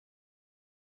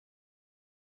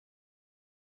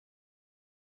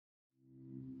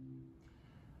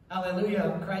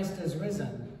Alleluia, Christ is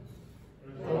risen.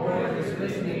 The Lord is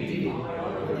risen indeed.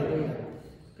 Alleluia.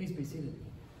 Please be seated.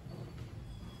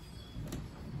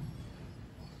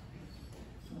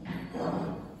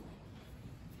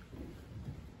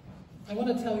 I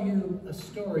want to tell you a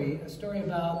story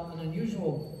about an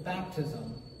unusual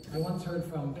baptism I once heard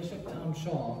from Bishop Tom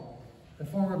Shaw, the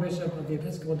former bishop of the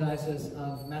Episcopal Diocese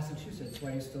of Massachusetts,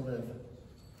 where I used to live.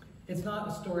 It's not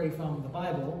a story from the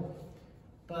Bible,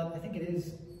 but I think it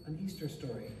is an Easter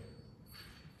story.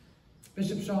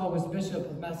 Bishop Shaw was bishop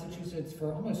of Massachusetts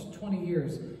for almost 20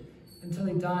 years, until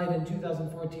he died in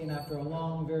 2014 after a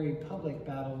long, very public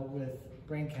battle with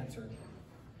brain cancer.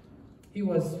 He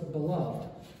was beloved,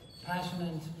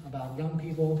 passionate about young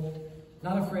people,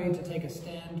 not afraid to take a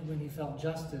stand when he felt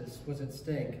justice was at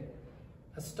stake,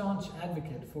 a staunch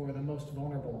advocate for the most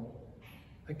vulnerable,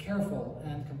 a careful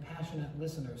and compassionate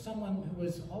listener, someone who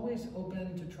was always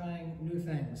open to trying new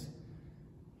things,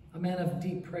 a man of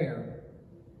deep prayer.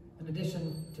 In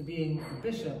addition to being a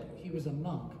bishop, he was a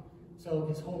monk, so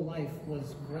his whole life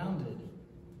was grounded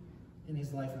in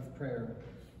his life of prayer.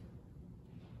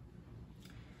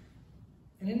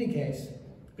 In any case,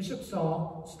 Bishop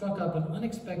Shaw struck up an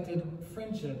unexpected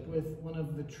friendship with one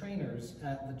of the trainers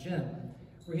at the gym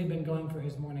where he'd been going for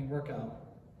his morning workout,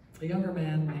 a younger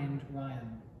man named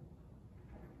Ryan.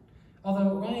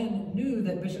 Although Ryan knew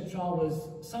that Bishop Shaw was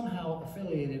somehow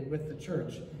affiliated with the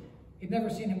church, he'd never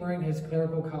seen him wearing his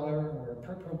clerical collar or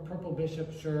purple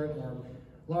bishop shirt or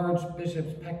large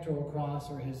bishop's pectoral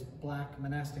cross or his black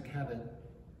monastic habit.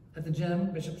 At the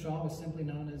gym, Bishop Shaw was simply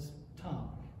known as Tom.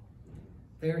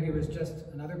 There he was just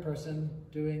another person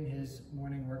doing his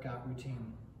morning workout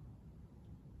routine.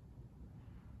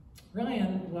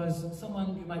 Ryan was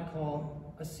someone you might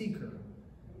call a seeker,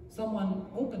 someone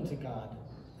open to God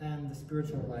and the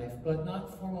spiritual life, but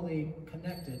not formally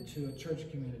connected to a church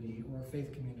community or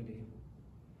faith community.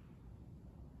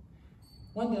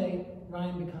 One day,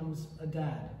 Ryan becomes a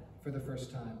dad for the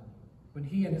first time, when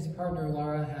he and his partner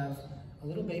Laura have a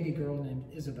little baby girl named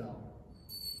Isabel.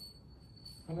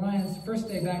 On Ryan's first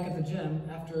day back at the gym,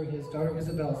 after his daughter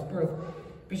Isabel's birth,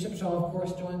 Bishop Shaw, of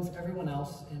course, joins everyone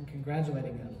else in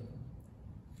congratulating him,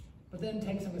 but then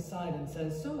takes him aside and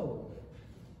says, "So,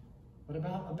 what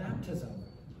about a baptism?"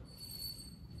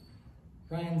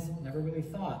 Ryan's never really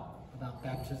thought about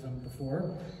baptism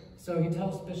before, so he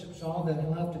tells Bishop Shaw that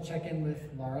he'll have to check in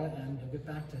with Laura and he'll get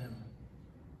back to him.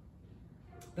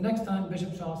 The next time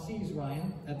Bishop Shaw sees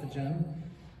Ryan at the gym,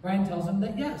 Ryan tells him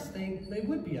that yes, they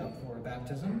would be up for a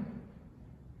baptism.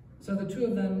 So the two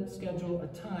of them schedule a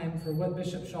time for what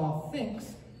Bishop Shaw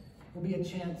thinks will be a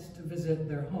chance to visit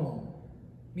their home,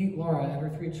 meet Laura and her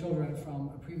 3 children from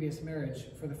a previous marriage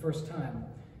for the first time,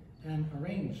 and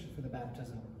arrange for the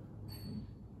baptism.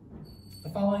 The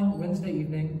following Wednesday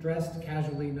evening, dressed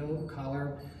casually, no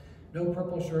collar, no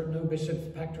purple shirt, no bishop's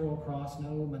pectoral cross,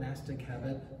 no monastic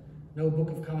habit, no book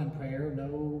of common prayer,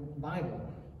 no Bible,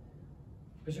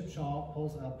 Bishop Shaw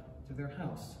pulls up to their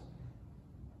house.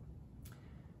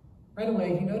 Right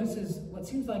away, he notices what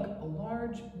seems like a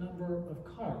large number of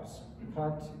cars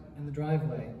parked in the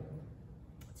driveway.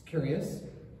 It's curious,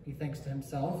 he thinks to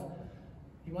himself.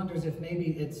 He wonders if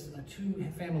maybe it's a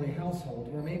 2-family household,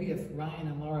 or maybe if Ryan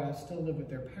and Laura still live with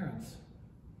their parents.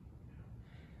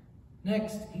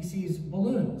 Next, he sees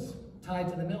balloons tied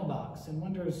to the mailbox and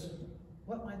wonders,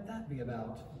 what might that be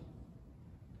about?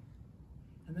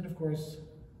 And then, of course,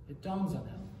 it dawns on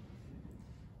him.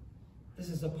 This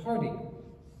is a party.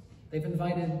 They've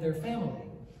invited their family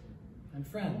and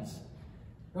friends.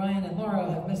 Ryan and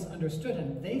Laura have misunderstood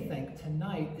him. They think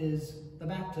tonight is the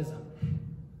baptism.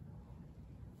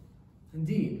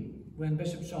 Indeed, when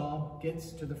Bishop Shaw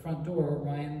gets to the front door,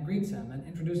 Ryan greets him and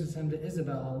introduces him to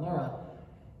Isabel and Laura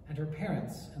and her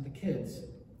parents and the kids.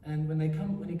 And when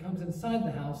he comes inside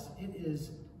the house, it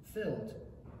is filled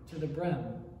to the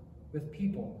brim with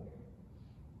people.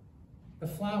 The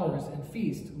flowers and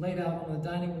feast laid out on the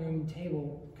dining room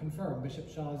table confirm Bishop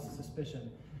Shaw's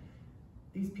suspicion.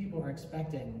 These people are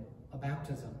expecting a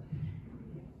baptism.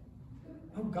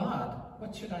 Oh God,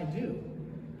 what should I do?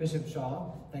 Bishop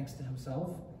Shaw thinks to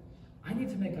himself. I need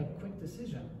to make a quick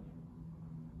decision.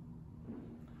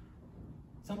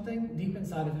 Something deep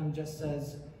inside of him just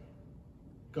says,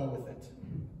 go with it.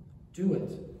 Do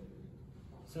it.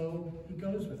 So he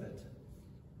goes with it.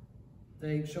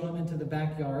 They show him into the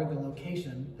backyard, the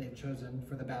location they've chosen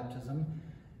for the baptism.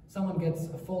 Someone gets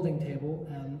a folding table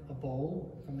and a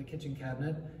bowl from the kitchen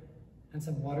cabinet and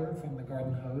some water from the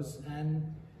garden hose,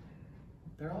 and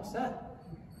they're all set.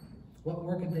 What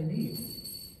more could they need?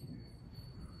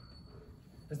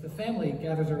 As the family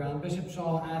gathers around, Bishop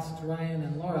Shaw asks Ryan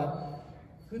and Laura,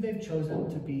 who they've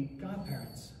chosen to be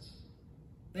godparents.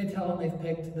 They tell him they've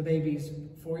picked the baby's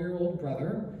 4-year-old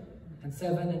brother and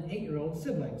 7- and 8-year-old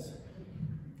siblings.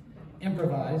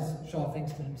 Improvise, Shaw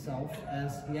thinks to himself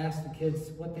as he asks the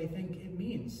kids what they think it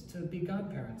means to be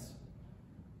godparents.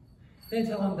 They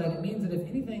tell him that it means that if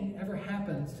anything ever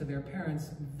happens to their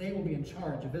parents, they will be in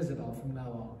charge of Isabel from now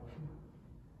on.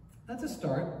 That's a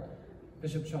start,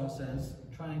 Bishop Shaw says,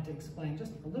 trying to explain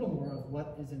just a little more of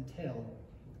what is entailed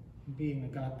in being a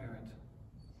godparent.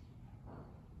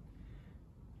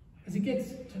 As he gets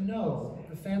to know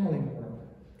the family more,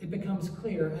 it becomes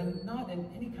clear, and not in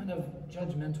any kind of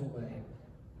judgmental way,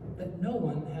 that no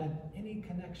one had any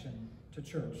connection to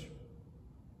church.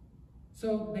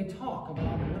 So they talk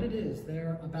about what it is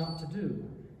they're about to do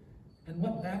and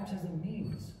what baptism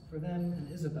means for them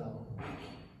and Isabel.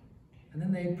 And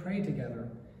then they pray together.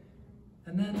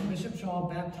 And then Bishop Shaw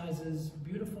baptizes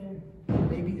beautiful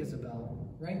baby Isabel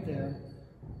right there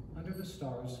under the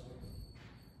stars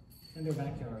in their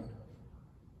backyard.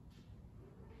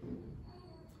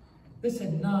 This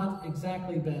had not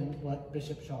exactly been what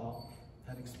Bishop Shaw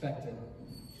had expected.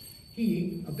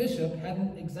 He, a bishop,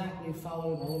 hadn't exactly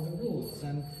followed all of the rules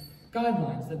and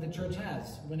guidelines that the church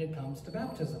has when it comes to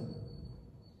baptism.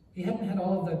 He hadn't had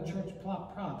all of the church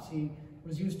props he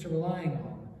was used to relying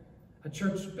on. A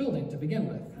church building to begin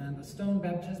with, and a stone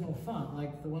baptismal font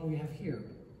like the one we have here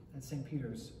at St.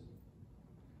 Peter's.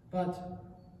 But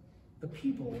the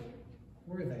people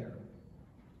were there,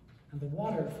 and the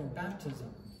water for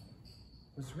baptism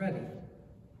was ready.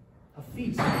 A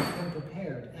feast had been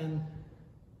prepared, and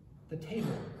the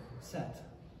table set.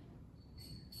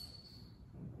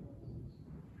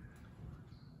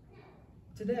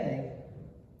 Today,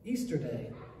 Easter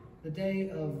Day, the day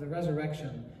of the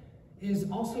resurrection, is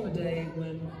also a day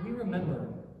when we remember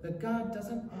that God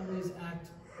doesn't always act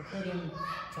according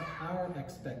to our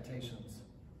expectations.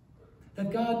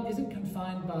 That God isn't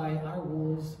confined by our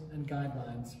rules and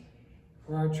guidelines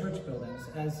or our church buildings,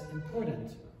 as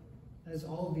important as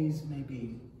all of these may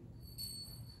be.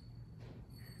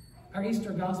 Our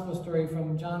Easter Gospel story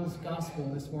from John's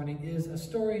Gospel this morning is a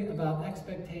story about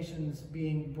expectations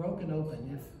being broken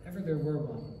open, if ever there were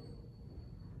one.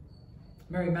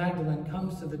 Mary Magdalene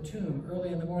comes to the tomb early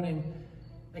in the morning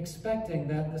expecting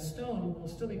that the stone will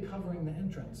still be covering the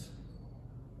entrance,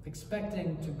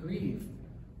 expecting to grieve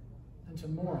and to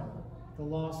mourn the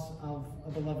loss of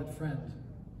a beloved friend.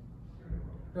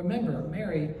 Remember,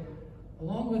 Mary,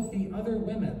 along with the other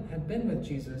women, had been with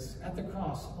Jesus at the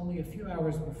cross only a few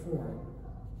hours before.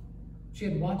 She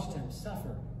had watched him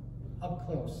suffer up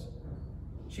close.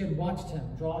 She had watched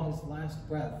him draw his last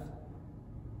breath.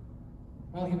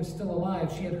 While he was still alive,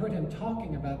 she had heard him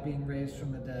talking about being raised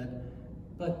from the dead,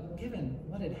 but given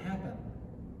what had happened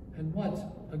and what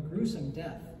a gruesome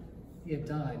death he had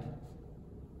died,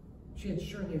 she had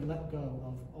surely let go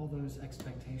of all those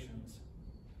expectations.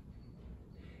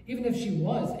 Even if she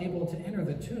was able to enter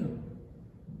the tomb,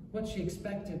 what she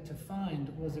expected to find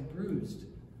was a bruised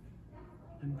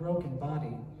and broken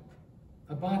body,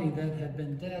 a body that had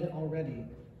been dead already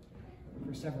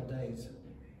for several days.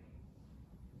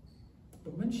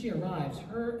 But when she arrives,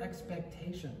 her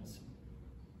expectations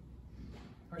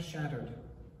are shattered.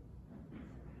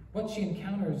 What she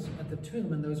encounters at the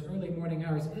tomb in those early morning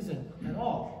hours isn't at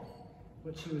all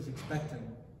what she was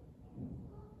expecting.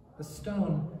 The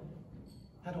stone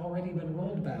had already been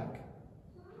rolled back,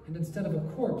 and instead of a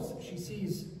corpse, she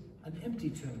sees an empty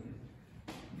tomb.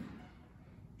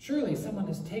 Surely someone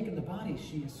has taken the body,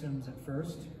 she assumes at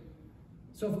first.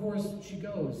 So of course she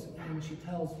goes and she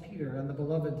tells Peter and the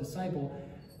beloved disciple,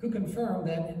 who confirm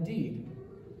that indeed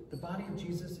the body of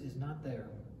Jesus is not there.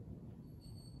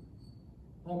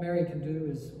 All Mary can do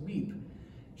is weep.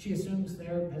 She assumes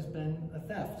there has been a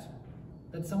theft,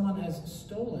 that someone has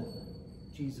stolen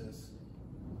Jesus,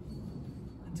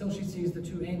 until she sees the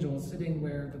 2 angels sitting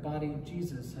where the body of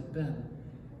Jesus had been,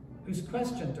 whose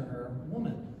question to her,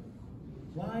 "Woman,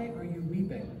 why are you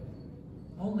weeping?"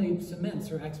 only cements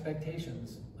her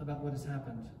expectations about what has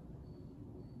happened.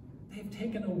 "They have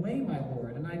taken away my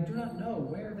Lord, and I do not know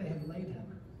where they have laid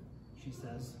him," she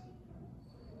says.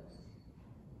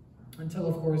 Until,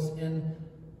 of course, in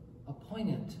a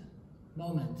poignant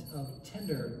moment of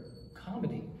tender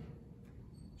comedy,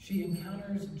 she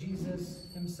encounters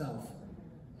Jesus himself,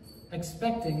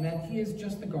 expecting that he is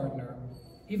just the gardener,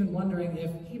 even wondering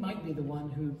if he might be the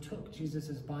one who took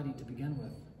Jesus' body to begin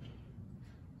with.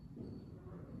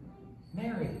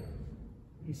 "Mary,"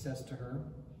 he says to her.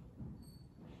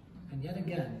 And yet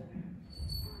again,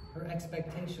 her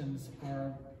expectations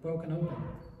are broken open.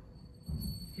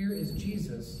 Here is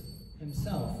Jesus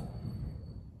himself,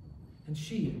 and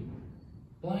she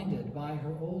blinded by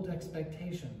her old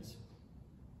expectations,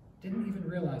 didn't even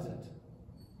realize it.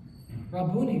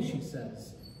 Rabboni, she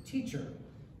says, teacher,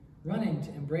 running to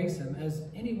embrace him as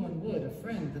anyone would, a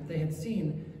friend that they had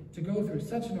seen to go through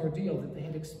such an ordeal that they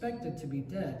had expected to be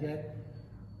dead, yet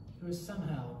who is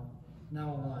somehow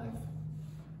now alive.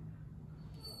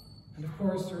 And of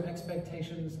course, her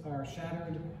expectations are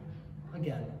shattered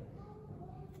again.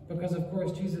 Because of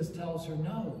course, Jesus tells her,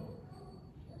 no,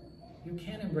 you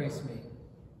can't embrace me.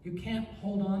 You can't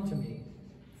hold on to me.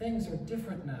 Things are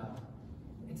different now.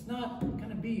 It's not going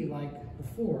to be like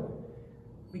before.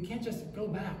 We can't just go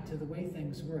back to the way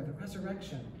things were. The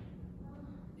resurrection,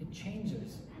 it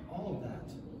changes all of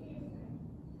that.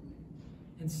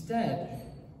 Instead,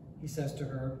 he says to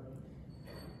her,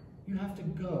 you have to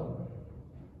go.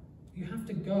 You have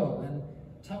to go and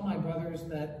tell my brothers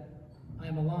that I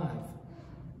am alive,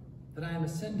 that I am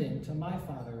ascending to my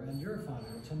Father and your Father,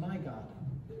 to my God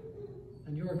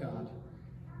and your God.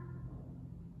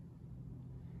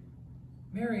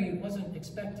 Mary wasn't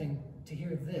expecting to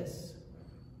hear this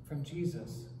from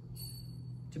Jesus,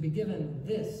 to be given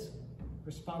this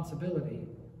responsibility,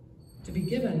 to be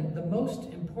given the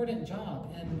most important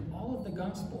job in all of the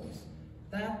Gospels,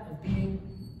 that of being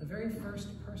the very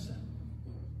first person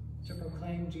to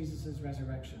proclaim Jesus'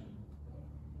 resurrection.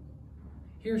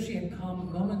 Here she had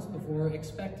come moments before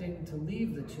expecting to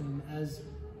leave the tomb as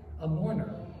a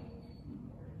mourner,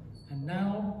 and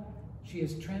now she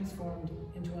is transformed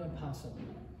into an apostle,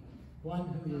 one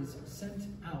who is sent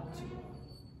out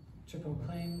to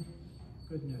proclaim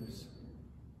good news.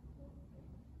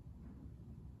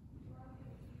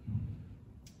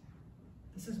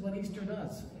 This is what Easter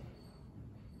does.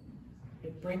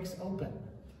 It breaks open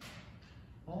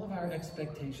all of our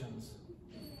expectations.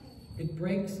 It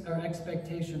breaks our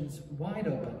expectations wide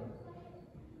open.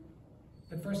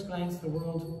 At first glance, the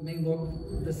world may look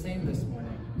the same this morning.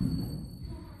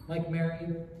 Like Mary,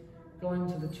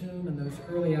 going to the tomb in those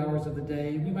early hours of the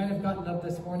day, we might have gotten up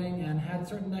this morning and had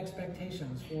certain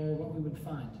expectations for what we would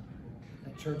find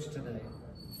at church today.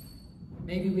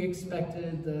 Maybe we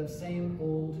expected the same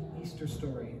old Easter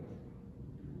story,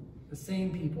 the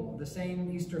same people, the same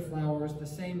Easter flowers, the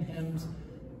same hymns,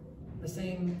 the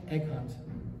same egg hunt.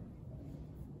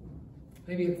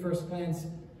 Maybe at first glance,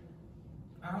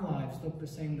 our lives look the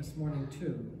same this morning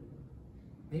too.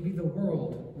 Maybe the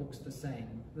world looks the same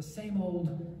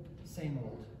old, same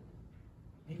old.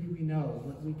 Maybe we know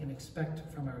what we can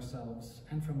expect from ourselves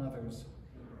and from others.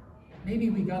 Maybe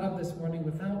we got up this morning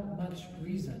without much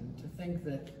reason to think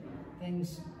that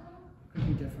things could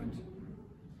be different.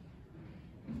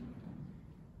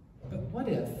 But what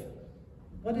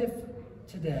if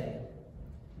today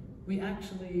we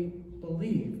actually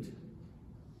believed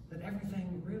that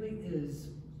everything really is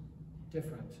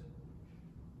different?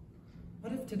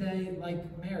 What if today, like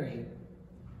Mary,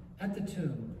 at the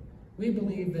tomb, we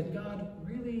believe that God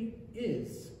really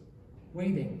is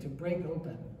waiting to break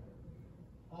open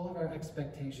all of our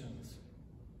expectations,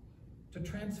 to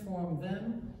transform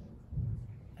them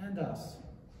and us?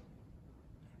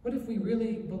 What if we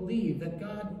really believe that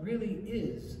God really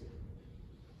is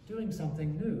doing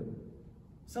something new,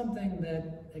 something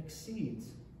that exceeds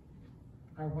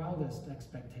our wildest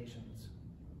expectations?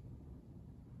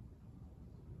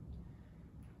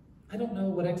 I don't know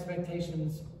what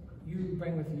expectations you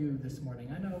bring with you this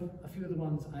morning. I know a few of the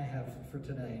ones I have for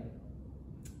today.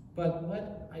 But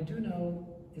what I do know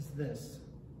is this,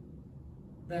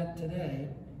 that today,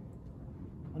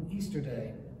 on Easter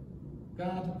Day,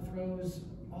 God throws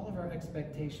all of our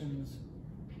expectations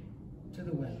to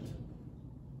the wind.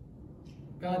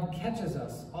 God catches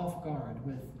us off guard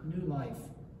with new life.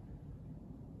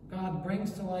 God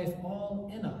brings to life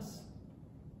all in us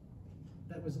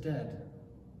that was dead.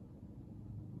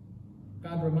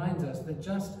 God reminds us that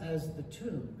just as the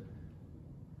tomb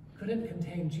couldn't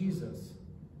contain Jesus,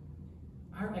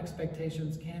 our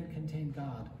expectations can't contain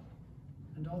God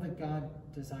and all that God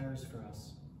desires for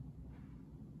us.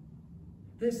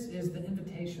 This is the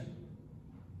invitation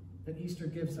that Easter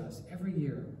gives us every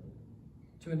year,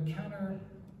 to encounter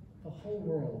the whole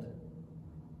world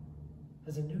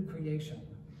as a new creation,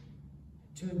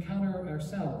 to encounter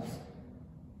ourselves,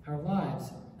 our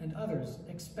lives, and others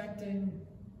expecting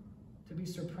to be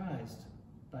surprised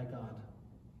by God.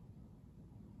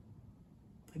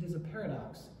 It is a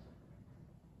paradox,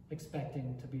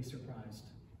 expecting to be surprised.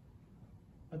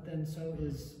 But then so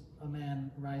is a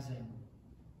man rising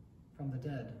from the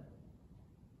dead.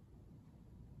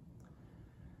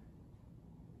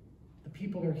 The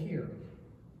people are here.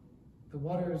 The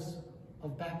waters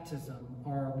of baptism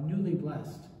are newly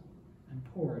blessed and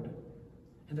poured,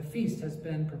 and a feast has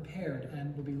been prepared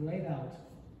and will be laid out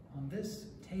on this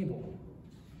table.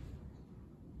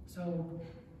 So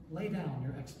lay down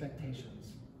your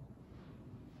expectations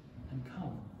and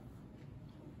come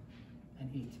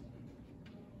and eat.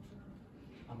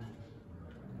 Amen.